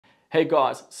Hey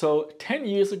guys, so 10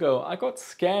 years ago I got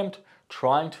scammed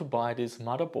trying to buy this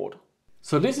motherboard.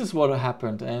 So this is what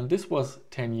happened, and this was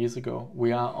 10 years ago.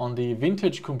 We are on the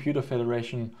Vintage Computer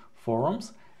Federation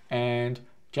forums, and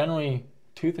January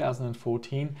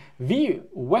 2014, V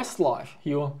Westlife,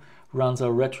 he runs a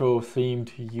retro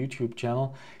themed YouTube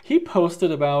channel. He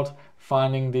posted about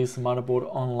finding this motherboard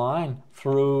online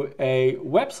through a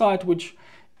website which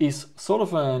is sort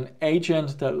of an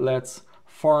agent that lets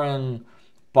foreign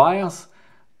buyers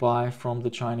buy from the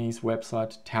Chinese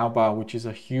website Taobao, which is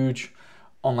a huge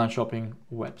online shopping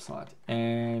website.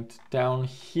 And down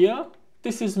here,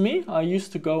 this is me. I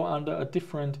used to go under a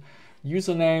different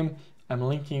username. I'm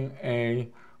linking a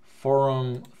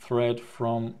forum thread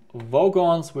from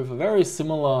Vogons with a very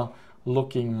similar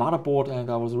looking motherboard, and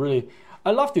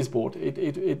I love this board.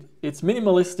 It's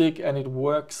minimalistic and it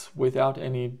works without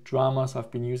any dramas. I've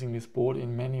been using this board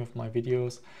in many of my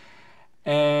videos.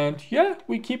 And yeah,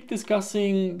 we keep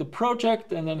discussing the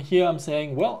project, and then here I'm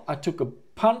saying, well, I took a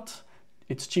punt.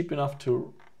 It's cheap enough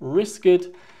to risk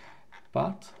it.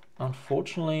 But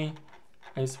unfortunately,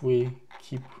 as we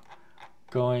keep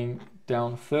going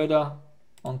down further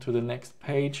onto the next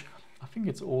page, I think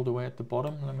it's all the way at the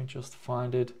bottom. Let me just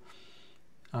find it.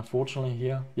 Unfortunately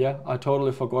here, yeah, I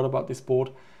totally forgot about this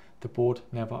board. The board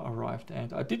never arrived,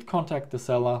 and I did contact the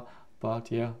seller,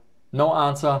 but yeah, no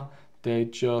answer. They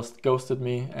just ghosted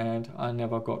me and I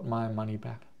never got my money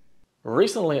back.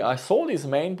 Recently I saw this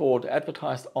mainboard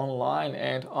advertised online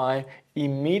and I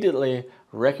immediately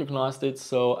recognized it,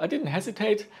 so I didn't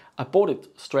hesitate. I bought it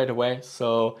straight away,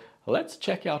 so let's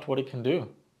check out what it can do.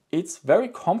 It's very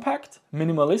compact,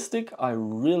 minimalistic. I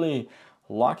really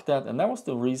like that, and that was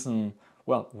the reason,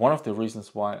 well, one of the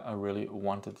reasons why I really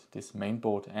wanted this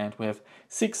mainboard. And we have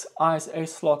 6 ISA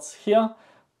slots here: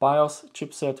 BIOS,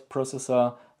 chipset,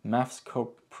 processor, maths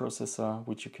processor,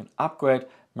 which you can upgrade.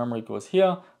 Memory goes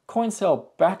here. Coin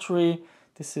cell battery.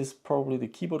 This is probably the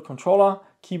keyboard controller.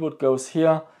 Keyboard goes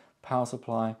here. Power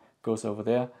supply goes over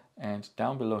there. And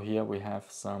down below here we have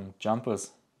some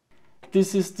jumpers.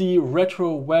 This is the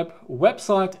Retro Web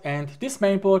website, and this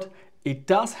mainboard, it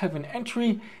does have an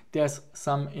entry. There's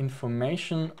some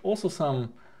information, also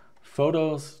some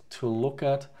photos to look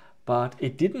at, but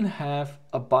it didn't have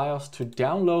a BIOS to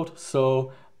download,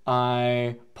 so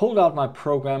I pulled out my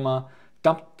programmer,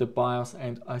 dumped the BIOS,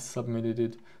 and I submitted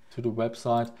it to the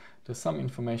website. There's some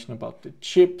information about the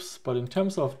chips, but in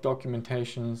terms of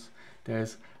documentations,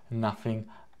 there's nothing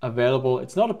available.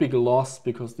 It's not a big loss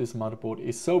because this motherboard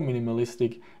is so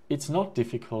minimalistic. It's not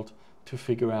difficult to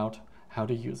figure out how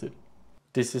to use it.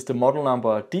 This is the model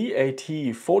number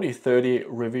DAT 4030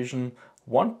 revision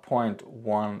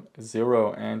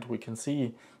 1.10, and we can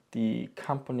see the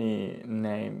company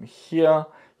name here.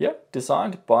 Yeah,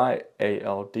 designed by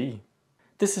ALD.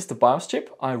 This is the BIOS chip.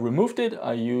 I removed it.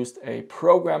 I used a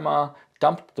programmer,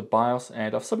 dumped the BIOS,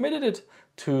 and I've submitted it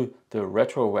to the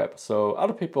retro web so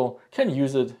other people can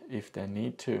use it if they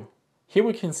need to. Here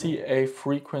we can see a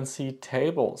frequency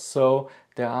table. So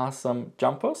there are some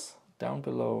jumpers down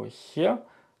below here,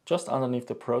 just underneath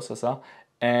the processor,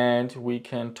 and we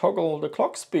can toggle the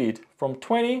clock speed from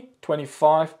 20,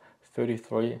 25,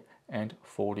 33, and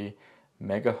 40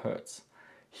 megahertz.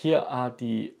 Here are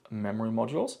the memory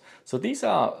modules. So these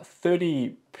are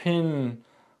 30-pin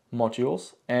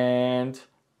modules, and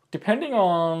depending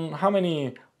on how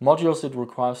many modules it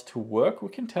requires to work, we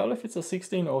can tell if it's a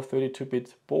 16 or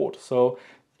 32-bit board. So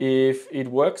if it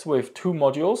works with 2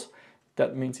 modules,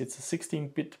 that means it's a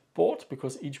 16-bit board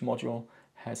because each module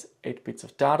has 8 bits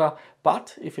of data.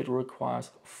 But if it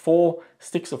requires 4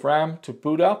 sticks of RAM to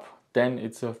boot up, then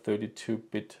it's a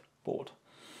 32-bit board.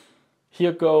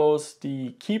 Here goes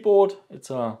the keyboard. It's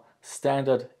a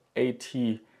standard AT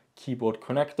keyboard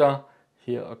connector.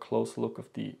 Here a close look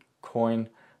of the coin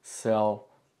cell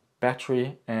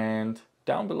battery, and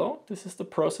down below this is the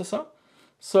processor.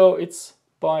 So it's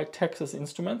by Texas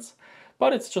Instruments,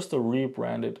 but it's just a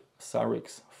rebranded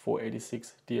Cyrix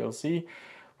 486 DLC,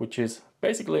 which is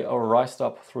basically a rised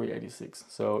up 386.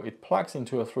 So it plugs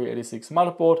into a 386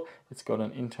 motherboard. It's got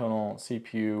an internal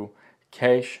CPU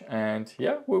cache, and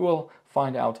yeah, we will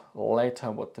find out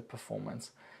later what the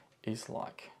performance is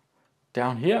like.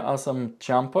 Down here are some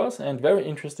jumpers, and very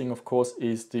interesting of course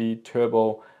is the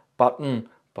turbo button,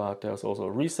 but there's also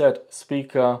a reset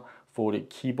speaker for the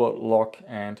keyboard lock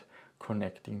and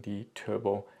connecting the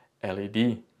turbo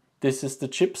LED. This is the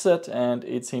chipset, and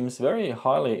it seems very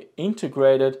highly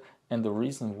integrated, and the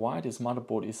reason why this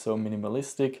motherboard is so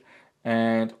minimalistic.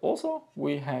 And also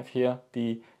we have here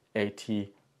the AT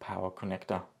power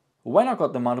connector. When I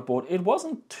got the motherboard, it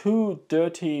wasn't too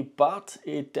dirty, but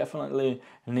it definitely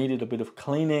needed a bit of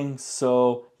cleaning.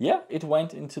 So yeah, it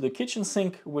went into the kitchen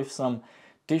sink with some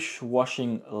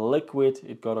dishwashing liquid.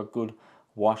 It got a good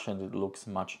wash and it looks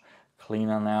much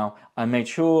cleaner now. I made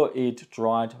sure it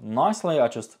dried nicely. I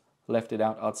just left it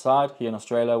outside. Here in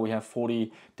Australia, we have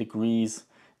 40 degrees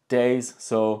days.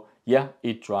 So yeah,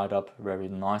 it dried up very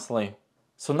nicely.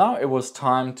 So now it was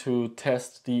time to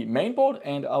test the mainboard,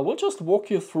 and I will just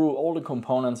walk you through all the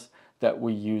components that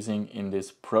we're using in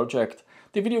this project.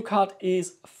 The video card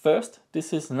is first.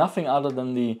 This is nothing other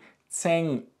than the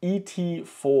Tseng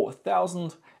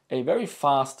ET4000, a very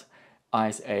fast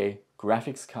ISA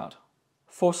graphics card.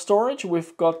 For storage,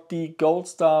 we've got the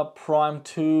Goldstar Prime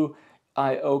 2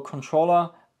 I/O controller,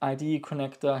 IDE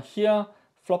connector here,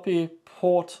 floppy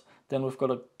port, then we've got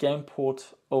a game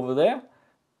port over there,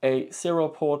 a serial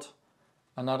port,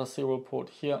 another serial port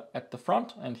here at the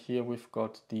front, and here we've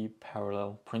got the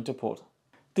parallel printer port.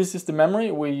 This is the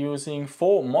memory. We're using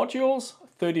 4 modules,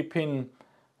 30-pin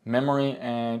memory,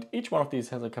 and each one of these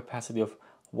has a capacity of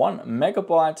 1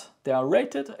 megabyte. They are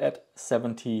rated at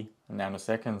 70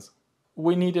 nanoseconds.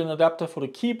 We need an adapter for the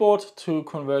keyboard to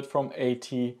convert from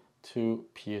AT to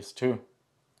PS2.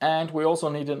 And we also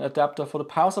need an adapter for the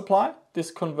power supply.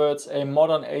 This converts a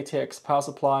modern ATX power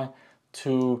supply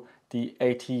to the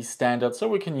AT standard, so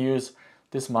we can use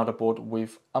this motherboard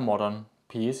with a modern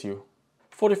PSU.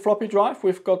 For the floppy drive,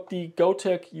 we've got the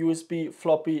Gotek USB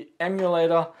floppy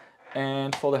emulator,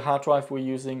 and for the hard drive, we're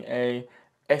using a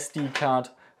SD card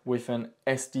with an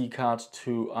SD card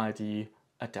to IDE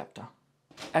adapter.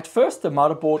 At first, the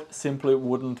motherboard simply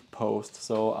wouldn't post,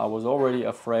 so I was already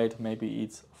afraid maybe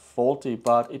it's faulty,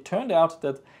 but it turned out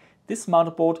that this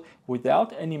motherboard,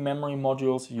 without any memory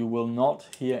modules, you will not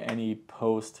hear any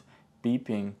post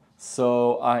beeping.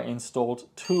 So I installed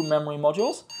 2 memory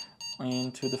modules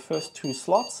into the first 2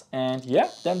 slots, and yeah,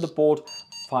 then the board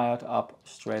fired up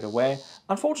straight away.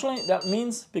 Unfortunately, that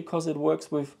means, because it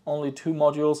works with only 2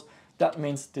 modules, that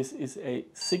means this is a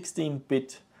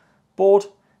 16-bit board.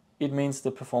 It means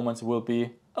the performance will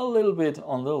be a little bit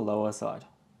on the lower side.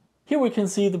 Here we can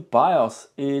see the BIOS.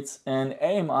 It's an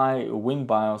AMI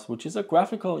WinBIOS, which is a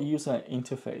graphical user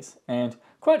interface and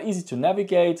quite easy to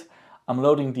navigate. I'm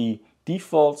loading the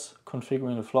defaults,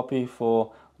 configuring the floppy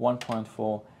for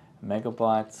 1.4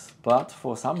 megabytes, but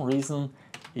for some reason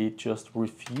it just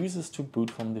refuses to boot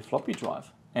from the floppy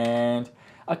drive. And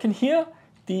I can hear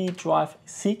the drive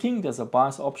seeking. There's a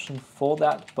BIOS option for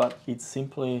that, but it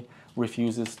simply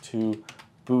refuses to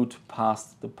boot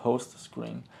past the post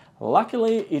screen.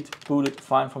 Luckily, it booted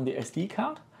fine from the SD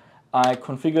card. I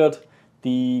configured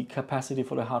the capacity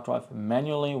for the hard drive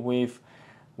manually with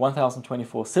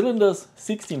 1024 cylinders,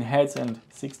 16 heads and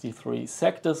 63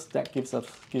 sectors. That gives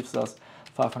us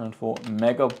 504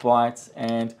 megabytes,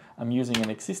 and I'm using an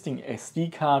existing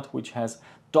SD card which has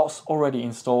DOS already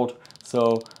installed,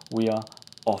 so we are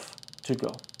off to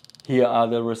go. Here are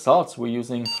the results. We're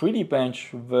using 3D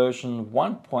Bench version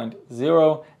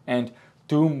 1.0 and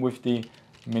Doom with the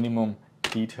minimum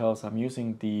details. I'm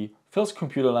using the Phil's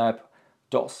Computer Lab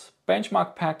DOS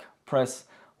benchmark pack. Press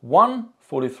 1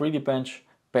 for the 3D Bench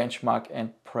benchmark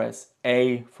and press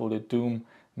A for the Doom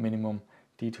minimum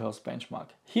details benchmark.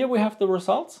 Here we have the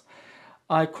results.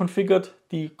 I configured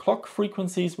the clock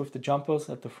frequencies with the jumpers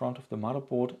at the front of the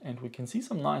motherboard, and we can see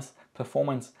some nice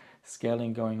performance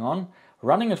scaling going on.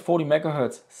 Running at 40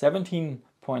 megahertz,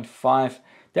 17.5.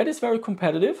 That is very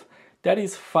competitive. That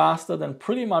is faster than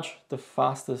pretty much the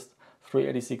fastest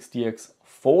 386DX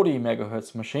 40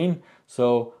 megahertz machine.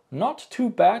 So not too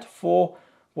bad for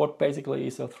what basically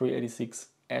is a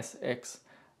 386SX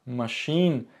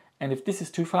machine. And if this is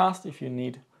too fast, if you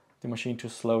need the machine to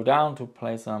slow down to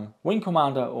play some Wing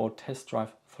Commander or Test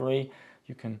Drive 3,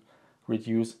 you can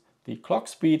reduce the clock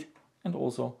speed and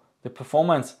also the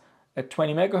performance. At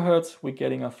 20 megahertz, we're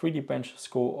getting a 3D Bench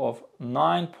score of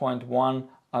 9.1.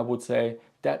 I would say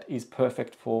that is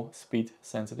perfect for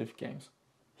speed-sensitive games.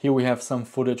 Here we have some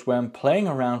footage where I'm playing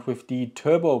around with the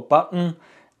turbo button,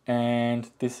 and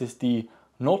this is the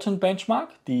Norton benchmark,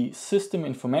 the system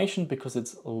information, because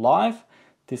it's live.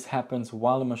 This happens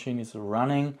while the machine is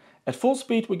running. At full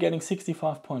speed, we're getting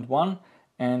 65.1,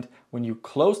 and when you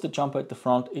close the jumper at the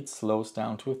front, it slows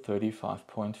down to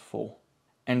 35.4.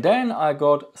 And then I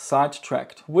got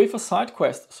sidetracked with a side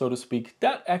quest, so to speak.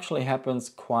 That actually happens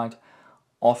quite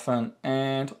often,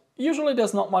 and usually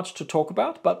there's not much to talk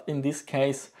about, but in this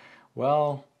case,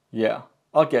 well, yeah,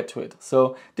 I'll get to it.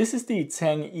 So this is the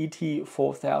Tseng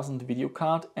ET4000 video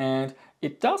card, and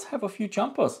it does have a few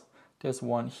jumpers. There's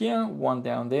one here, one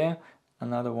down there,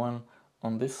 another one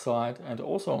on this side, and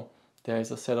also there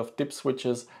is a set of dip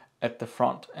switches at the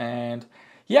front. And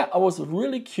yeah, I was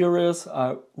really curious.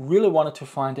 I really wanted to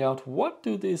find out, what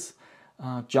do these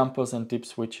jumpers and dip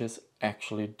switches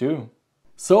actually do?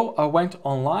 So I went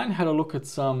online, had a look at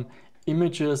some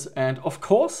images, and of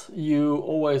course you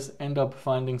always end up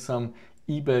finding some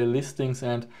eBay listings.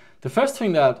 And the first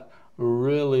thing that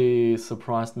really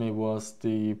surprised me was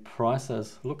the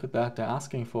prices. Look at that, they're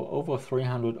asking for over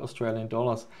 300 Australian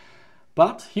dollars.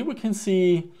 But here we can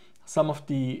see some of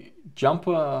the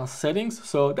jumper settings.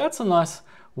 So that's a nice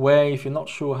way, if you're not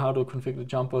sure how to configure the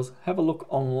jumpers, have a look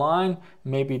online.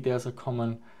 Maybe there's a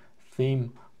common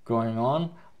theme going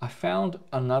on. I found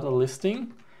another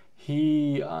listing.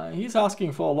 He's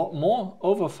asking for a lot more,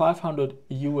 over 500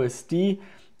 USD.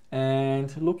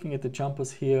 And looking at the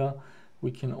jumpers here,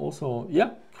 we can also,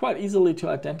 yeah, quite easily to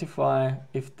identify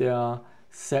if they're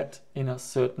set in a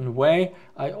certain way.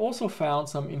 I also found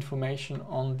some information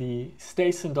on the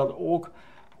station.org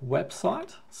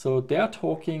website. So they're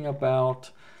talking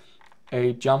about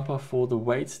a jumper for the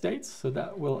weight states, so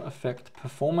that will affect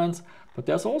performance. But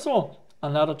there's also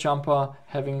another jumper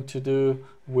having to do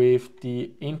with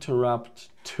the Interrupt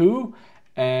 2,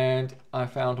 and I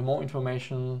found more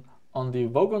information on the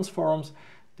Vogons forums.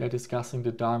 They're discussing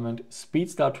the Diamond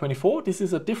Speedstar 24. This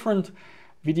is a different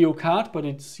video card, but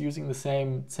it's using the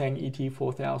same Tseng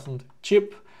ET4000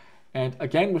 chip. And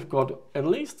again, we've got at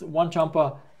least one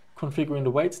jumper configuring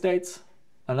the weight states,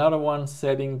 another one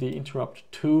setting the Interrupt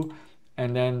 2,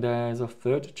 and then there's a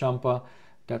third jumper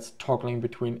that's toggling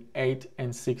between 8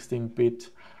 and 16-bit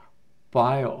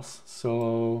BIOS.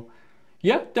 So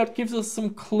yeah, that gives us some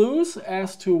clues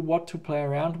as to what to play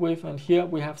around with. And here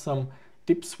we have some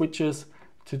dip switches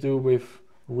to do with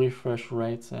refresh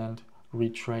rates and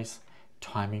retrace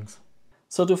timings.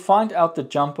 So to find out the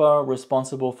jumper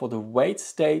responsible for the weight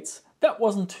states, that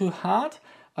wasn't too hard.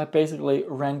 I basically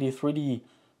ran the 3D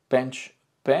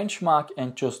benchmark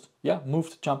and just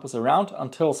moved jumpers around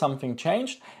until something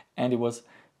changed, and it was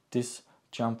this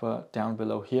jumper down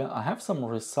below here. I have some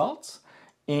results.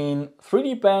 In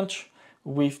 3D bench,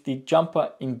 with the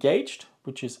jumper engaged,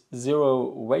 which is 0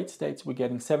 weight states, we're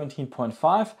getting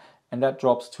 17.5, and that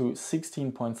drops to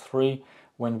 16.3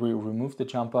 when we remove the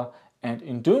jumper. And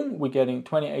in Doom, we're getting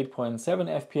 28.7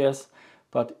 FPS,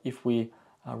 but if we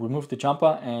remove the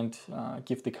jumper and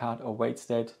give the card a weight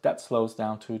state, that slows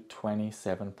down to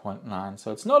 27.9.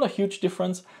 So it's not a huge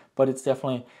difference, but it's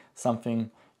definitely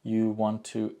something you want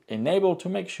to enable to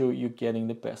make sure you're getting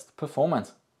the best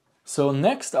performance. So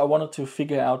next I wanted to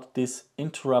figure out this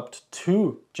Interrupt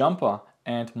 2 jumper,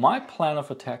 and my plan of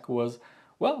attack was,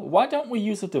 well, why don't we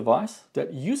use a device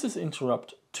that uses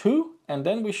Interrupt 2, and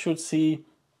then we should see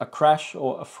a crash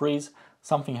or a freeze,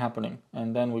 something happening,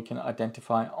 and then we can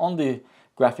identify on the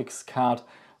graphics card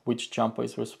which jumper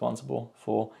is responsible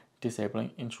for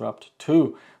disabling Interrupt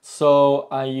 2. So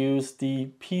I used the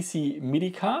PC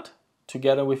MIDI card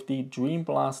together with the Dream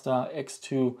Blaster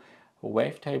X2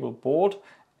 wavetable board,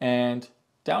 and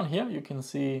down here you can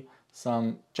see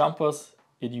some jumpers.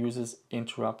 It uses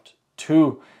Interrupt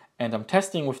 2, and I'm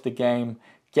testing with the game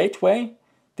Gateway.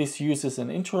 This uses an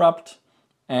interrupt,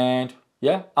 and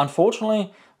yeah,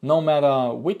 unfortunately, no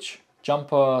matter which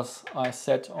jumpers I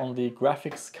set on the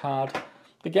graphics card,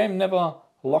 the game never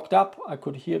locked up. I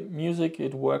could hear music,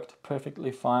 it worked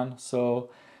perfectly fine. So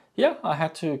yeah, I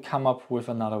had to come up with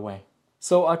another way.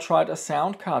 So I tried a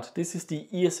sound card. This is the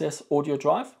ESS audio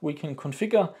drive. We can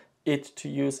configure it to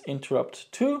use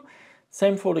Interrupt 2.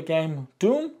 Same for the game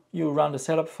Doom. You run the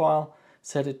setup file,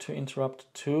 set it to Interrupt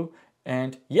 2,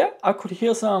 and yeah, I could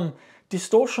hear some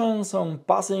distortion, some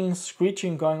buzzing,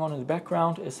 screeching going on in the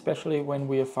background, especially when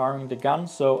we are firing the gun.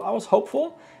 So I was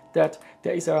hopeful that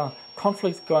there is a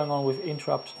conflict going on with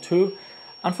Interrupt 2.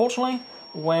 Unfortunately,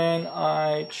 when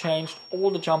I changed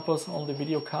all the jumpers on the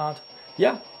video card,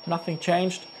 yeah, nothing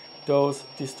changed. Those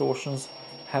distortions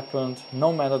happened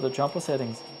no matter the jumper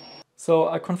settings. So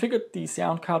I configured the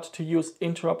sound card to use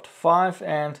Interrupt 5,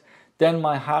 and then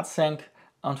my heart sank.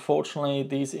 Unfortunately,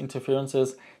 these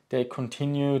interferences, they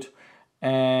continued.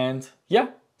 And yeah,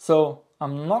 so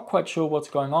I'm not quite sure what's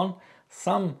going on.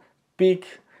 Some big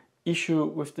issue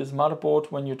with this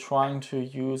motherboard when you're trying to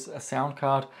use a sound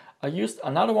card. I used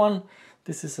another one.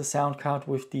 This is a sound card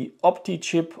with the Opti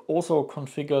chip, also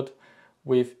configured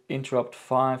with Interrupt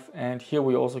 5. And here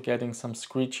we're also getting some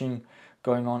screeching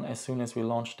going on as soon as we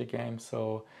launch the game.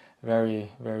 So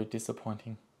very, very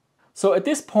disappointing. So at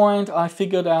this point I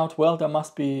figured out, well, there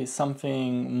must be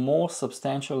something more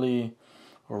substantially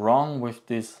wrong with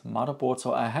this motherboard.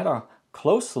 So I had a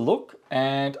close look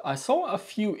and I saw a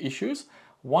few issues.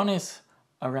 One is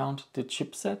around the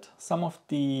chipset. Some of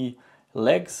the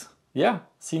legs, yeah,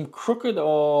 seem crooked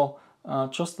or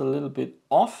just a little bit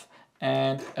off,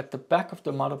 and at the back of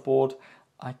the motherboard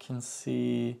I can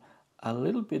see a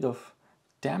little bit of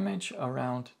damage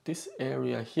around this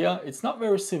area here. It's not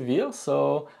very severe,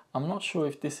 so I'm not sure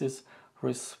if this is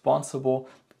responsible,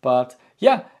 but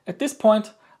yeah, at this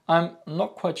point I'm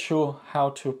not quite sure how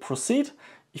to proceed.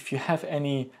 If you have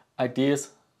any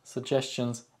ideas,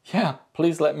 suggestions, yeah,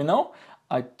 please let me know.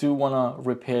 I do want to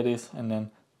repair this and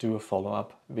then do a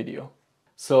follow-up video.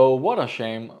 So what a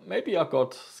shame. Maybe I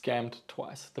got scammed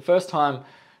twice. The first time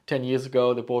 10 years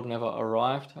ago, the board never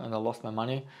arrived and I lost my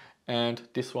money. And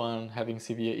this one having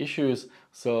severe issues.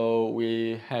 So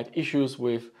we had issues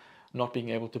with not being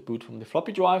able to boot from the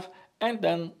floppy drive, and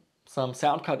then some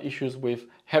sound card issues with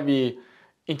heavy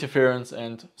interference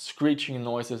and screeching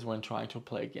noises when trying to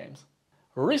play games.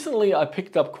 Recently I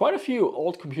picked up quite a few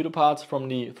old computer parts from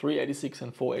the 386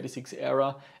 and 486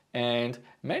 era, and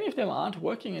many of them aren't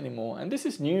working anymore, and this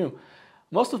is new.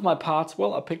 Most of my parts,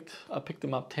 well, I picked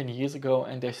them up 10 years ago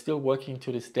and they're still working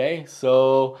to this day,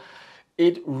 so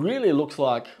it really looks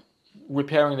like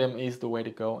repairing them is the way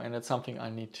to go, and it's something I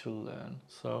need to learn.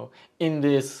 So in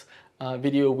this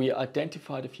video we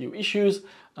identified a few issues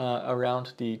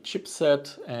around the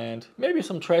chipset, and maybe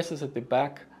some traces at the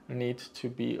back need to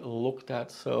be looked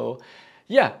at. So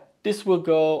yeah, this will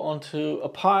go onto a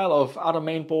pile of other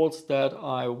main boards that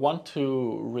I want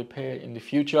to repair in the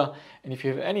future. And if you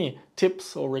have any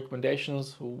tips or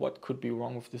recommendations what could be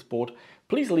wrong with this board,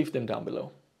 please leave them down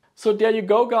below. So there you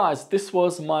go, guys. This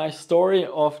was my story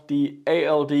of the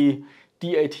ALD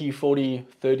DAT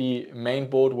 4030 main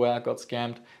board where I got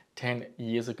scammed 10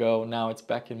 years ago. Now it's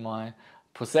back in my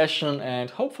possession, and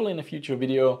hopefully in a future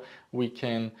video we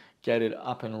can get it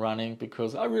up and running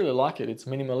because I really like it. It's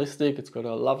minimalistic, it's got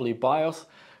a lovely BIOS,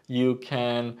 you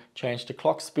can change the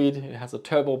clock speed, it has a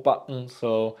turbo button,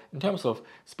 so in terms of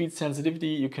speed sensitivity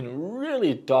you can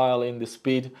really dial in the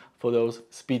speed for those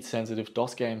speed sensitive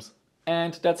DOS games.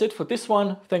 And that's it for this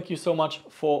one. Thank you so much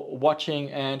for watching,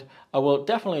 and I will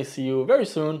definitely see you very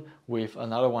soon with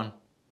another one.